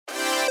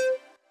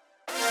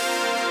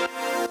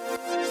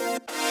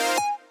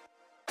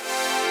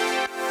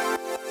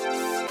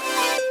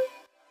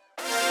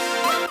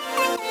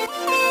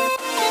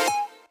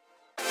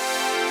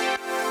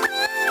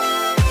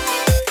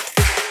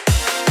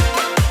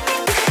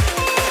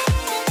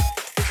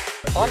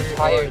I'm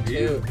tired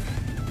too.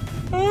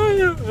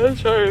 I'm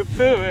sorry.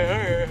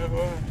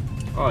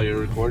 Oh, you're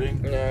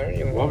recording?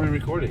 No, What are we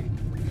recording?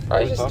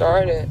 I just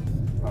started.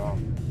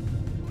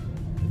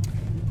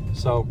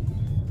 So,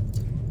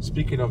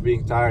 speaking of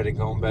being tired and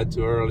going to bed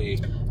too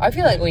early. I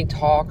feel like we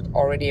talked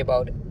already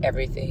about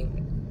everything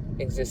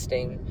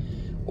existing.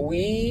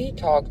 We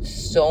talked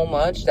so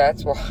much,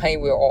 that's why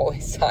we're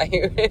always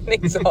tired and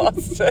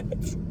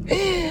exhausted.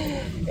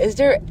 Is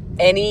there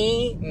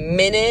any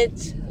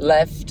minute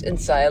left in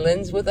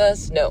silence with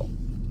us? No,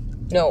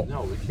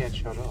 we can't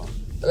shut up.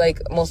 like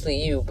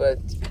mostly you, but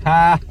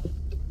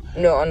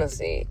no,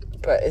 honestly,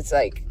 but it's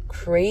like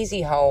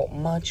crazy how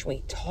much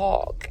we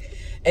talk.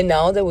 And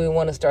now that we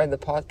want to start the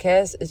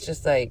podcast, it's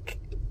just like,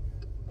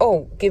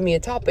 oh, give me a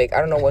topic. I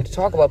don't know what to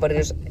talk about, but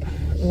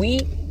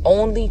we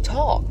only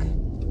talk.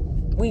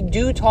 We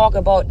do talk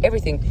about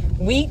everything.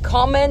 We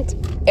comment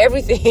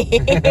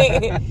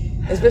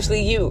everything,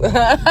 especially you. Oh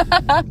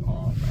my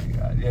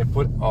god! Yeah,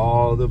 put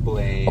all the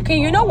blame. Okay,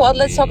 you know what?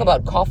 Let's talk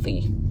about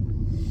coffee.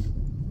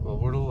 Well,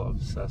 we're a little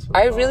obsessed with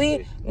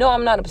coffee. No,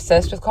 I'm not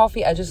obsessed with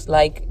coffee. I just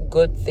like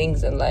good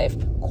things in life,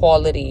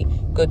 quality,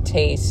 good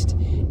taste,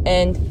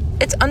 and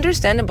it's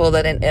understandable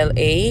that in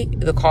LA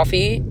the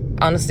coffee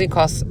honestly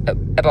costs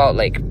about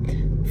like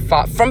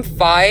from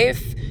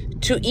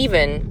 $5 to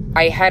even.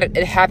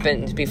 It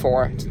happened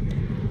before,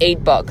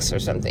 $8 or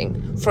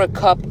something for a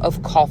cup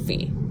of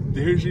coffee.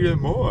 There's even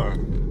more.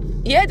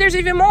 Yeah, there's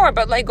even more.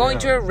 But like going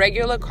to a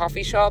regular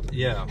coffee shop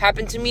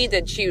happened to me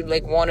that she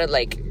like wanted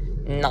like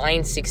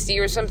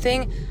 $9.60 or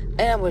something,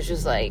 and I was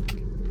just like,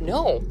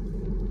 no.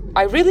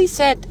 I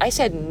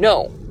said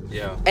no.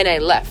 Yeah. And I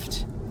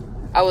left.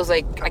 I was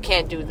like, I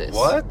can't do this.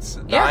 What?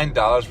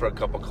 $9 for a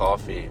cup of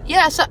coffee?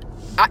 Yeah, so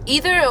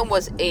either it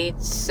was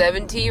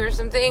 $8.70 or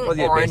something, or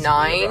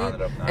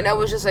 $9, and I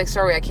was just like,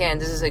 sorry, I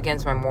can't. This is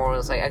against my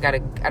morals. Like, I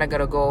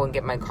gotta go and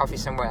get my coffee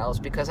somewhere else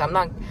because I'm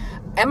not.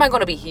 Am I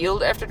gonna be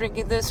healed after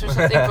drinking this or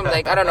something? From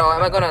like, I don't know.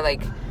 Am I gonna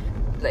like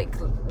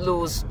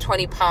lose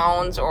 20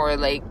 pounds or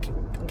like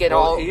get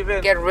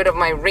rid of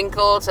my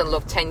wrinkles and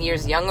look 10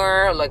 years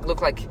younger? Or, like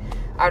look like,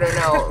 I don't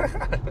know,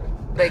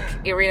 like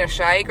Irina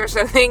Shayk or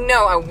something?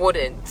 No, I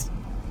wouldn't.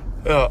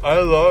 Yeah, I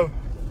love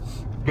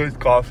good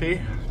coffee.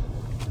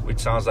 Which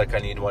sounds like I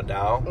need one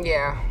now.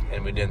 Yeah.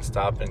 And we didn't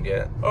stop and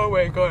get. Oh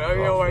my god! I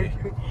don't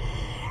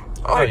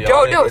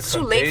know. It's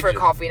too late for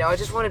coffee now. I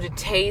just wanted to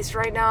taste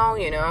right now.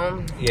 You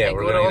know. Yeah, like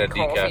we're gonna get a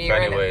decaf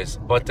anyways.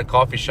 But the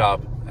coffee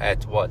shop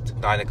at what?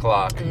 9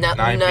 o'clock.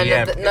 9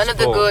 p.m. None of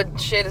the good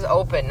shit is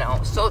open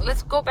now. So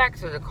let's go back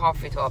to the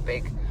coffee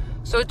topic.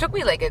 So it took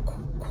me like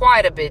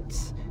quite a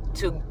bit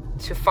to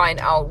find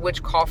out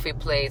which coffee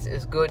place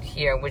is good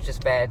here and which is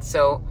bad.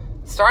 So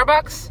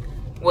Starbucks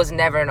was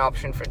never an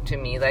option to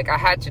me. Like, I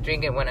had to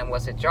drink it when I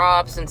was at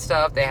jobs and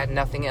stuff. They had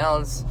nothing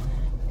else.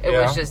 It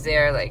was just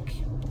there, like,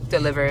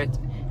 delivered.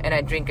 And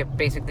I drink it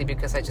basically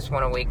because I just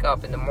want to wake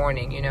up in the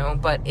morning, you know?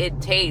 But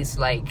it tastes,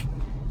 like,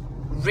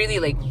 really,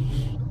 like,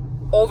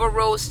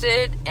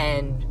 over-roasted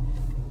and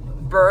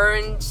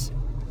burned,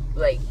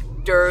 like,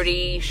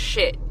 dirty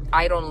shit.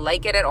 I don't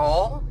like it at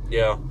all.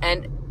 Yeah.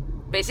 And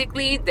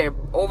basically, they're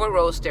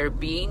over-roast their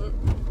bean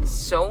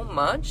so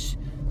much,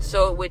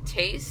 so it would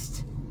taste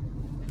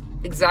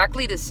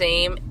exactly the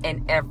same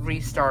in every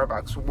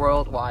Starbucks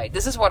worldwide.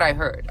 This is what I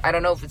heard. I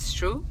don't know if it's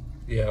true.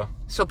 Yeah.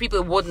 So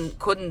people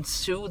couldn't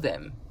sue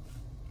them.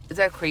 Is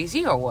that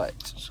crazy or what?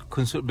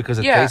 Because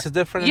it tastes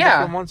different in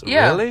different ones?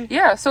 Yeah. Really?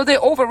 Yeah. So they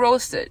over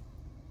roast it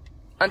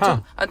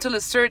until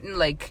a certain,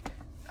 like,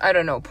 I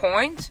don't know,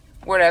 point,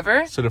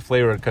 whatever. So the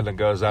flavor kind of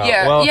goes out.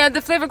 Yeah.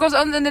 The flavor goes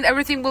out, and then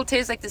everything will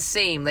taste like the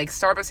same. Like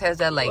Starbucks has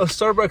that, like,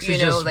 Starbucks is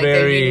just like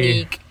very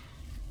unique.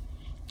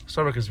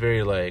 Starbucks is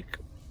very like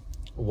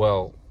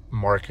well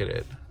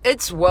marketed.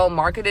 It's well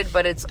marketed,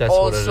 but it's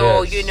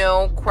also, you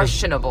know,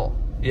 questionable.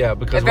 Yeah,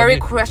 because a very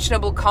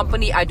questionable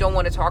company I don't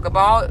want to talk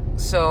about,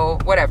 so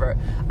whatever.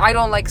 I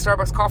don't like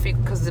Starbucks coffee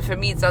because for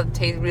me it's not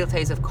the real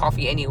taste of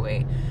coffee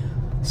anyway.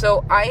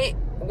 So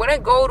when I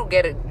go to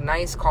get a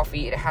nice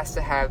coffee, it has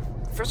to have,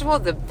 first of all,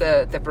 the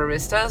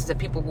baristas, the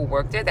people who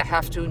work there, they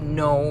have to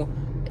know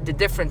the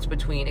difference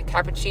between a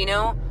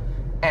cappuccino,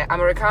 an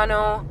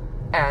Americano,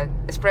 an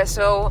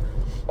espresso,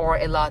 or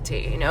a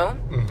latte, you know?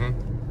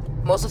 Mm-hmm.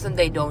 Most of them,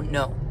 they don't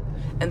know.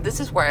 And this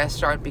is where I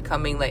start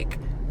becoming like,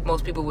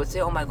 most people would say,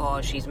 oh my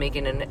gosh, she's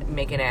making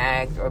an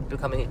act or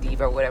becoming a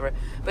diva or whatever.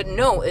 But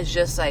no, it's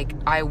just like,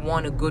 I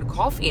want a good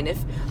coffee. And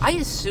if I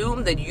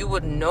assume that you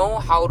would know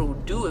how to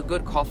do a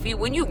good coffee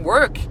when you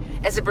work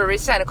as a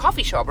barista in a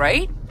coffee shop,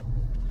 right?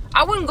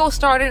 I wouldn't go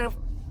start in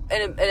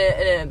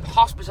a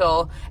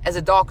hospital as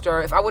a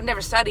doctor if I would never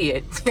study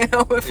it, you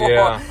know, before.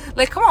 Yeah.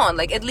 Like, come on,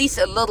 like at least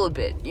a little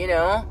bit, you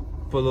know?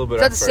 Put a little bit.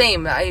 It's not the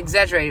same. I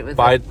exaggerated with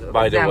By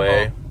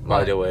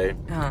the way,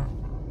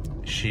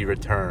 she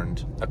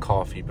returned a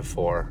coffee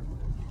before.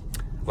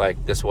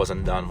 Like, this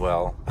wasn't done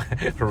well.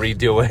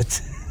 Redo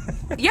it.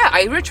 Yeah,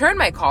 I returned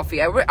my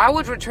coffee. I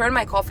would return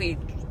my coffee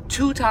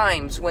 2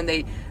 times when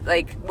they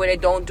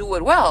don't do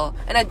it well.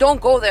 And I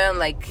don't go there and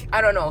like, I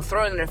don't know,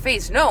 throw it in their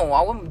face. No,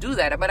 I wouldn't do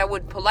that. But I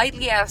would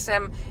politely ask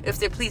them if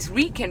they please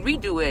can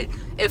redo it.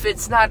 If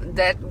it's not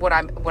that what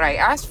I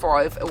asked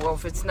for,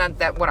 if it's not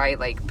that what I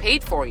like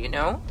paid for, you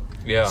know?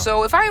 Yeah.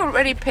 So if I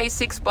already pay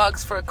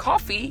 $6 for a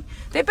coffee,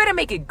 they better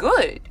make it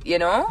good, you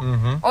know?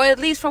 Mm-hmm. Or at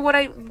least for what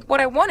I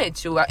wanted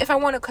to. If I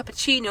want a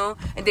cappuccino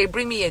and they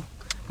bring me a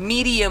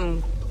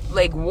medium,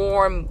 like,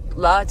 warm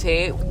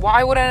latte,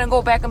 why would I not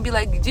go back and be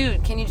like,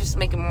 dude, can you just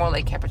make it more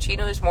like cappuccino?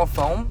 There's more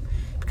foam?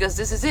 Because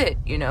this is it,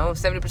 you know?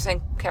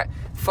 70%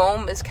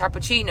 foam is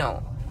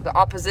cappuccino. The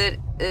opposite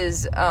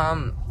is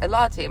a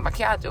latte,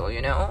 macchiato,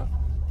 you know?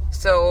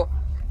 So,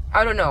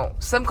 I don't know.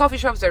 Some coffee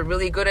shops are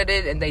really good at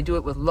it, and they do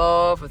it with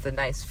love, with a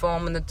nice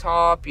foam on the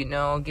top, you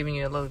know, giving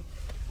you a little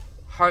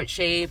heart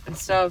shape and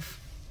stuff.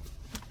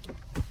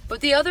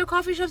 But the other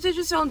coffee shops, they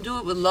just don't do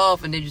it with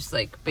love, and they just,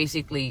 like,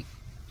 basically,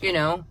 you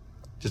know,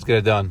 just get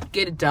it done.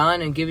 Get it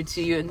done and give it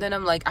to you. And then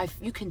I'm like,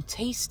 you can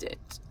taste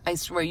it. I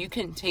swear, you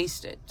can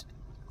taste it.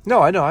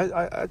 No, I know.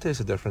 I taste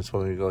the difference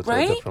when we go to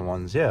the different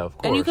ones. Yeah, of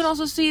course. And you can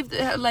also see if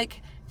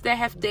they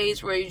have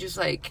days where you just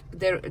like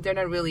they're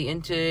not really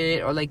into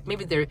it, or like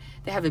maybe they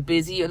have it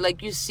busy, or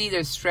like you see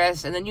they're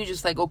stressed, and then you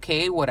just like,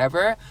 okay,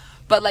 whatever.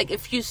 But like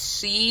if you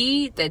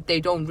see that they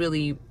don't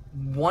really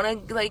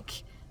want to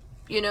like,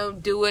 you know,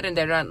 do it, and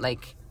they're not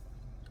like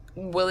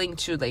willing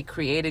to like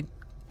create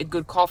a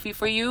good coffee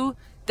for you,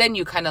 then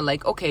you kind of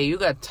like, okay, you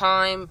got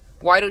time,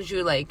 why don't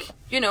you like,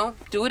 you know,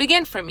 do it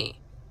again for me?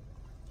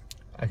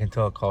 I can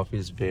tell coffee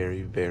is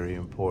very, very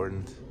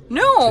important.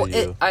 No,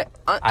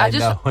 I just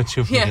know what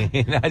you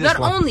mean. Not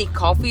only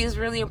coffee is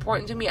really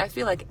important to me, I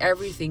feel like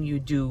everything you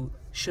do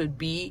should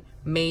be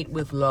made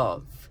with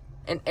love,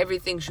 and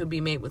everything should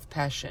be made with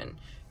passion.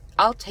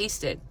 I'll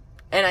taste it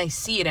and I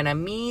see it and I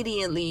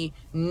immediately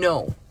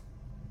know.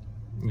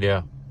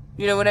 Yeah.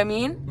 You know what I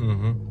mean?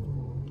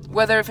 Mm-hmm.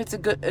 Whether if it's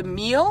a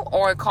meal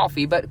or a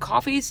coffee, but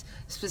coffees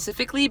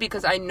specifically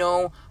because I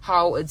know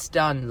how it's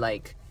done,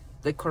 like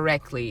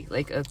correctly,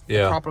 like a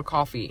proper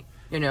coffee,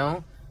 you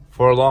know?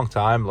 For a long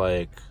time,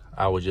 like,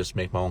 I would just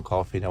make my own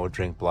coffee and I would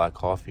drink black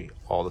coffee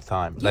all the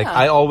time. Yeah. Like,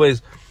 I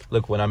always,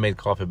 look, when I made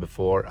coffee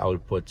before, I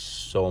would put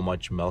so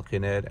much milk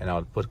in it and I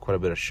would put quite a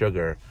bit of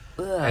sugar.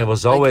 Ugh. And it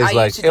was always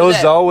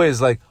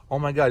always like, oh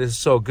my God, this is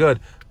so good.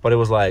 But it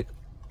was like,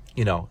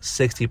 you know,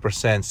 60%,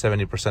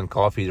 70%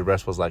 coffee, the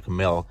rest was like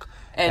milk.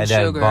 And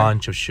then a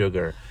bunch of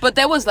sugar. But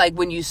that was like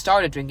when you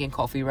started drinking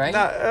coffee, right?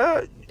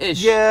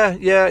 Ish.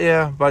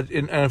 Yeah. But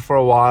and for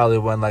a while it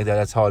went like that.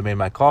 That's how I made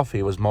my coffee.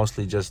 It was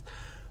mostly just,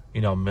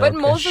 you know, milk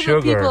and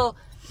sugar.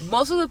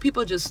 Most of the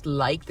people just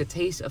like the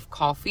taste of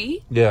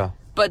coffee. Yeah.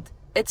 But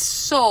it's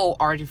so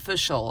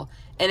artificial,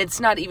 and it's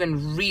not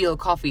even real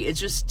coffee. It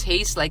just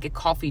tastes like a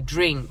coffee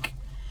drink.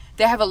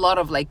 They have a lot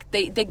of like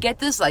they get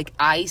this like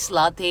ice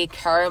latte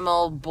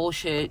caramel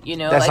bullshit, you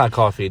know. That's like, not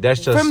coffee.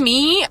 That's just, for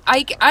me.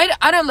 I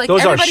don't like.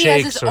 Those everybody are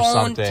has shakes his or own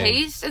something.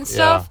 taste and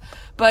stuff. Yeah.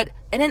 But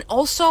and then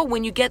also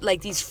when you get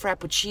like these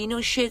frappuccino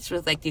shits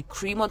with like the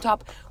cream on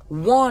top,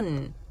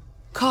 1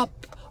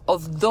 cup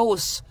of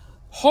those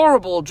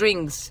horrible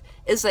drinks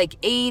is like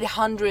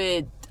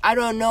 800. I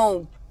don't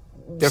know.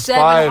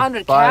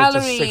 700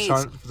 calories.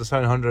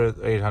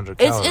 700,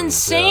 800 it's calories.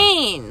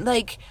 insane. Yeah.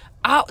 Like.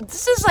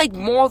 This is like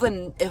more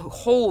than a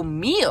whole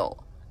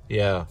meal.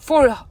 Yeah.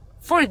 For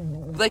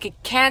like a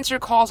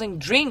cancer-causing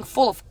drink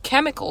full of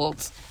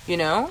chemicals, you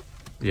know?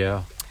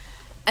 Yeah.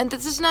 And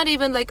this is not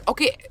even like,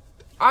 okay,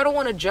 I don't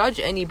want to judge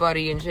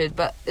anybody and shit,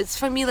 but it's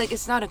for me like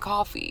it's not a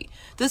coffee.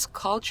 This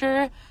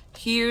culture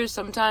here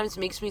sometimes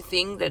makes me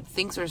think that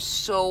things are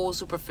so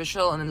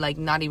superficial and like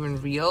not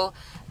even real.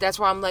 That's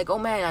why I'm like, oh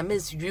man, I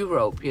miss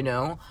Europe, you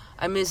know?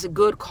 I miss a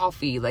good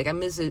coffee. Like I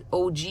miss an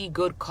OG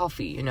good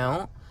coffee, you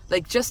know?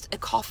 Like, just a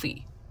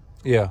coffee.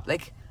 Yeah.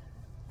 Like,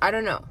 I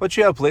don't know. But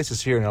you have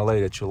places here in LA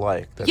that you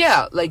like.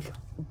 Yeah,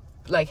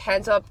 like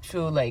hands up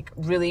to, like,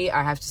 really,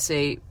 I have to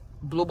say,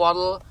 Blue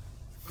Bottle,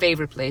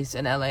 favorite place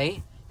in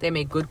LA. They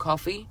make good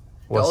coffee.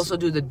 They also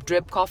do the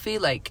drip coffee.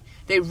 Like,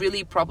 they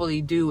really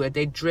properly do it.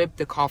 They drip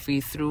the coffee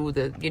through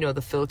the, you know,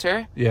 the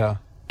filter. Yeah.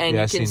 And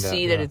you can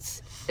see that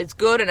it's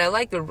good. And I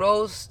like the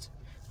roast.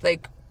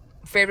 Like,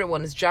 favorite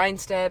one is Giant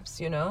Steps,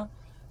 you know.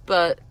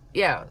 But...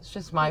 yeah, it's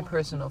just my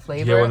personal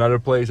flavor. You have another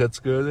place that's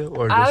good?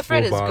 Or just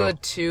Alfred is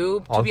good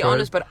too, to be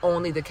honest, but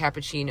only the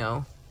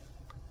cappuccino.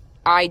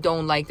 I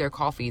don't like their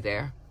coffee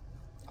there.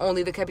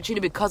 Only the cappuccino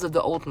because of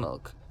the oat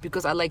milk.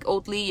 Because I like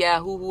Oatly,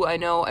 yeah, I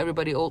know,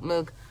 everybody oat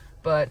milk.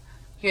 But,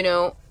 you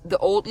know, the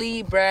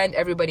Oatly brand,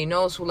 everybody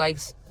knows who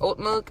likes oat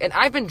milk. And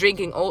I've been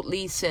drinking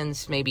Oatly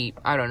since maybe,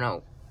 I don't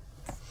know,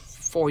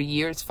 4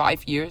 years,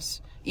 5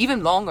 years.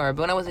 Even longer,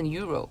 but when I was in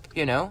Europe,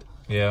 you know?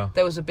 Yeah.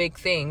 That was a big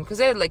thing because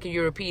they're like a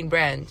European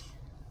brand,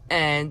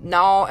 and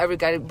now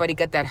everybody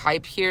got that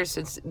hype here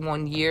since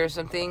 1 year or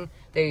something.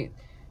 They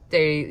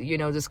you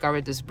know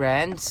discovered this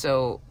brand,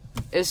 so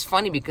it's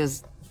funny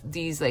because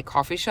these like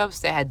coffee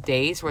shops, they had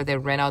days where they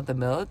ran out the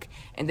milk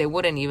and they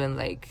wouldn't even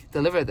like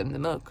deliver them the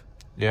milk.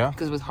 Yeah?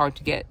 Because it was hard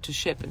to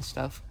ship and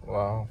stuff.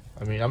 Wow.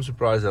 I mean, I'm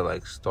surprised that,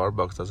 like,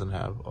 Starbucks doesn't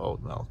have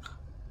oat milk.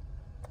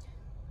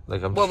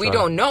 Like, we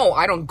don't know.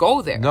 I don't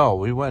go there. No,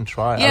 we went and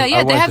tried.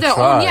 Yeah, they have their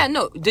own. Yeah,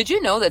 no. Did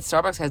you know that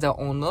Starbucks has their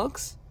own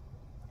milks?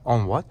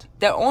 On what?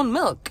 Their own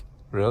milk.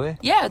 Really?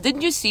 Yeah.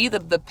 Didn't you see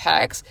the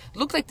packs?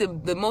 Looked like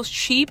the most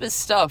cheapest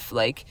stuff,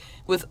 like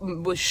with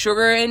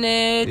sugar in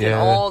it and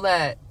all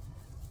that.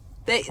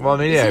 This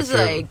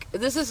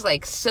is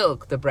like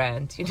Silk, the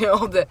brand. You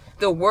know,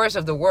 the worst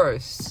of the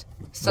worst.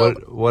 So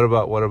what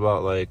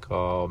about like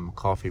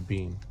Coffee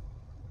Bean?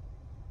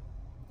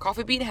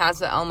 Coffee Bean has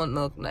the almond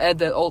milk,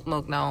 the oat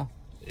milk now.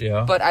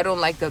 Yeah. But I don't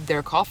like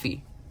their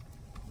coffee.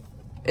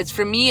 It's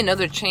for me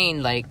another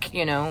chain, like,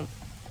 you know,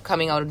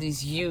 coming out of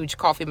these huge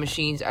coffee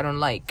machines. I don't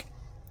like.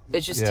 It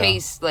just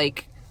tastes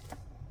like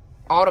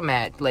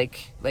automat,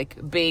 like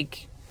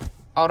big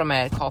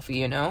automat coffee,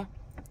 you know.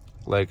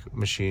 Like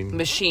machine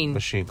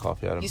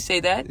coffee. You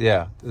say that?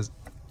 Yeah.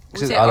 We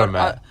say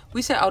automat.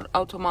 We say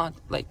automat,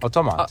 like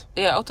automat.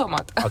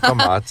 Automat.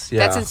 Automat. Yeah.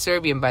 That's in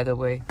Serbian, by the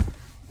way.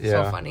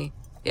 Yeah. So funny.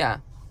 Yeah.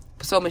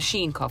 So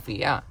machine coffee.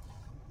 Yeah.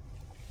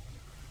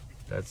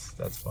 That's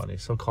funny.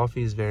 So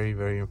coffee is very,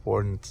 very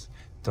important.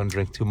 Don't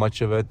drink too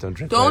much of it. Don't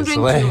drink too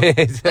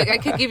like, I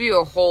could give you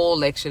a whole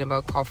lecture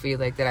about coffee,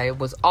 like that I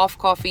was off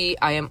coffee.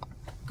 I am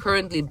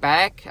currently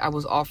back. I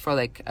was off for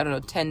like, I don't know,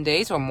 10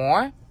 days or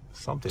more.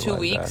 Something 2 like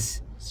weeks.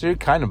 That. So you're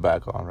kind of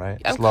back on,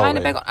 right? I'm kind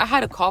of back on. I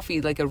had a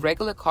coffee, like a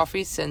regular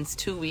coffee, since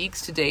 2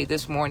 weeks today,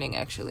 this morning,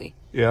 actually.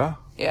 Yeah?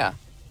 Yeah.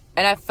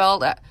 And I feel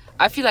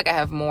like I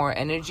have more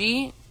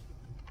energy.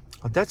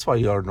 Oh, that's why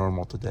you are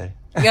normal today.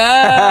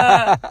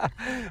 Yeah.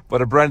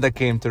 But a Brenda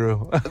came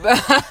through.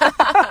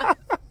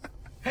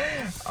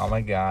 Oh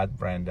my God,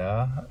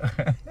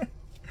 Brenda.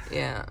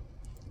 Yeah.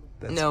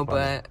 That's no,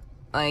 funny. but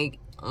like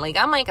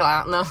I'm like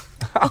no.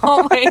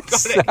 Oh my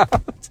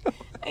God.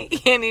 I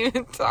can't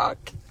even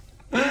talk.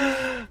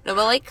 No, but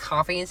like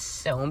coffee is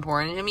so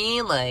important to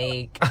me.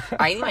 Like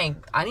I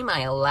need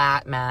my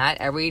lat mat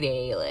every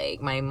day.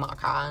 Like my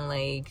maca,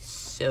 like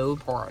so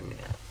important.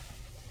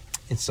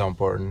 It's so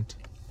important.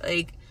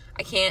 Like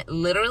I can't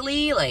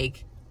literally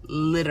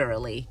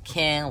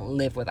can't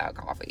live without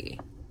coffee.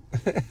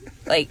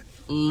 Like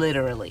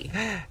literally,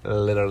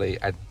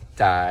 I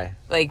die.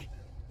 like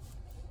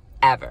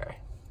ever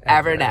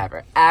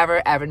never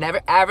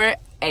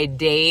a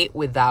day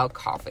without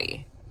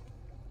coffee.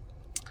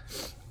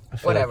 I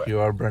feel Whatever. like you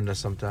are Brenda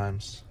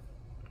sometimes.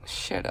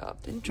 Shut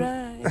up and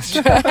drive.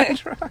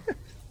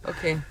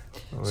 Okay.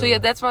 So yeah,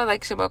 that's what I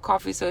like about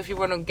coffee. So if you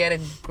want to get a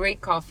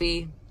great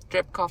coffee,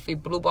 drip coffee,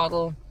 blue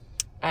bottle,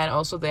 and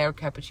also their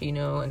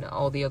cappuccino and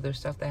all the other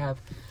stuff they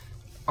have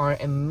are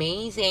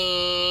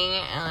amazing.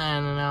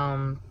 And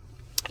I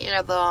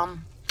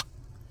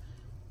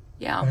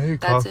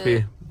hate that's coffee.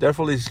 it.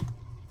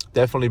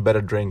 Definitely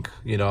better drink,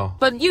 you know.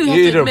 But you have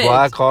to either admit,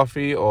 black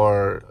coffee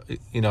or,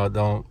 you know,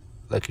 don't,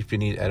 like, if you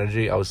need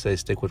energy, I would say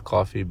stick with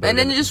coffee. And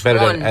then just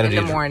one in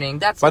the morning.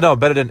 But no,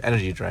 better than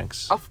energy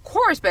drinks. Of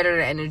course, better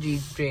than energy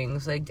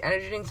drinks. Like,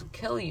 energy drinks will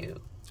kill you.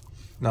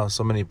 No,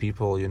 so many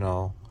people, you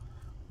know,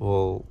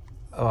 will,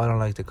 oh, I don't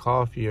like the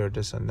coffee or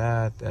this and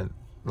that. And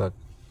look,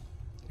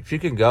 if you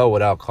can go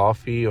without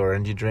coffee or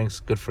energy drinks,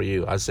 good for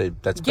you. I'd say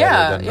that's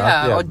better than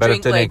nothing. Yeah, or better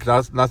drink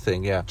than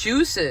nothing, yeah.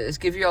 Juices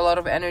give you a lot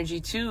of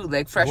energy too,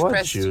 like fresh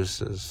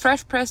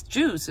pressed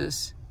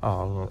juices.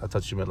 Oh, I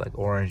thought you meant like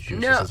orange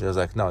juices. No. I was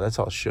like, no, that's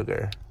all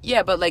sugar.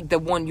 Yeah, but like the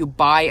one you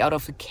buy out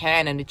of a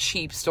can in a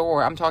cheap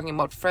store. I'm talking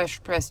about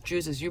fresh pressed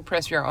juices. You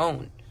press your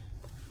own.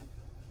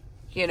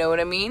 You know what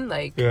I mean?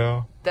 Like,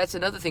 yeah. That's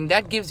another thing.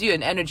 That gives you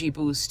an energy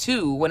boost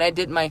too. When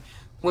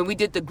we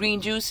did the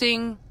green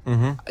juicing,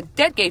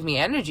 that gave me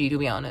energy, to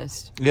be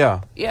honest.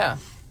 Yeah. Yeah.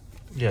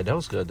 Yeah, that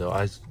was good though.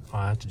 I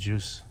have to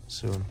juice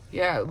soon.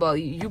 Yeah, well,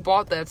 you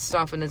bought that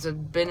stuff and it's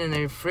been in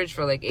the fridge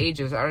for like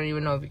ages. I don't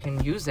even know if you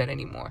can use that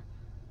anymore.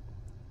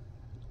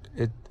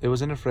 It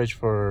was in the fridge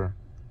for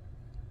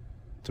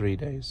 3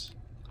 days.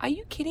 Are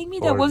you kidding me?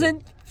 That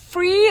wasn't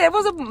free. It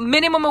was a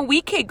minimum a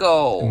week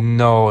ago.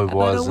 No, it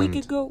wasn't. About a week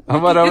ago.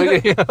 About a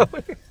week ago.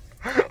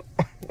 Oh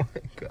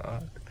my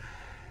God.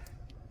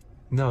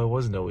 No, it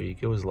wasn't a week.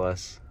 It was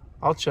less.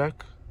 I'll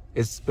check.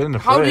 It's been in the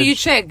fridge. How do you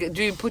check?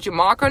 Do you put your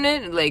mark on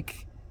it?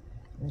 Like,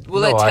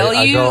 will it tell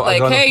you?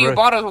 Like, hey, you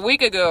bought it a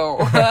week ago.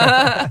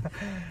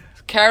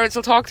 Carrots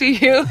will talk to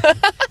you.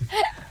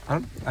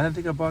 I didn't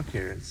think I bought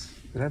carrots.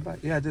 Did I buy?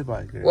 Yeah, I did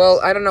buy carrots. Well,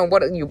 I don't know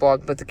what you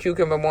bought, but the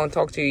cucumber won't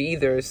talk to you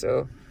either,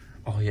 so.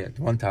 Oh, yeah.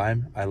 One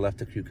time, I left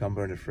the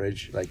cucumber in the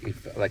fridge. Like,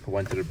 I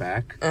went to the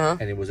back,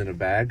 and it was in a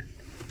bag.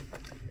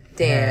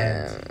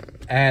 Damn.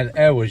 And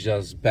it was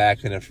just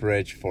back in the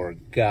fridge for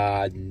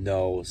God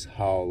knows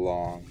how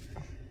long.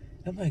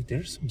 I'm like,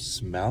 there's some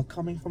smell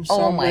coming from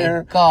somewhere.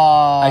 Oh, my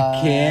God.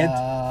 I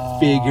can't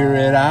figure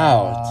it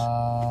out.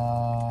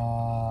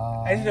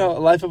 And, you know,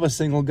 life of a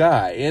single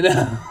guy, you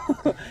know?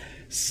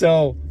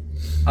 So,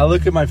 I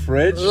look at my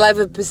fridge. Life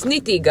of a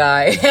sneaky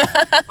guy.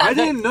 I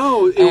didn't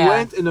know. It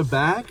went in the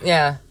back.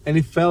 Yeah. And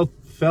it fell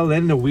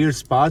in a weird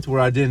spot where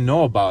I didn't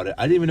know about it.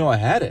 I didn't even know I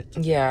had it.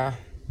 Yeah.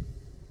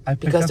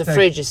 because the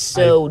fridge is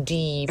so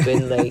deep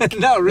and like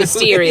Not really.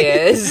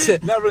 mysterious.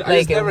 Never, I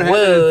like just never in had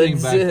anything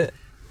woods, back. I picked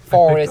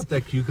forest. up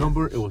that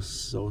cucumber. It was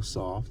so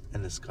soft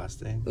and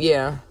disgusting.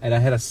 Yeah. And I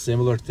had a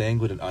similar thing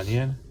with an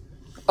onion.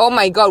 Oh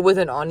my god, with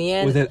an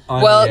onion? With an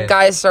onion. Well,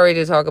 guys, sorry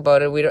to talk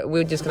about it.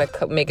 We're just gonna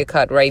make a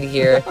cut right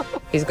here.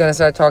 He's gonna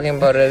start talking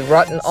about a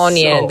rotten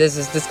onion. So, this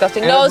is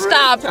disgusting. No,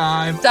 stop.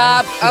 Time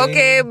Stop. I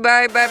Okay,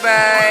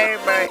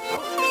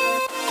 bye.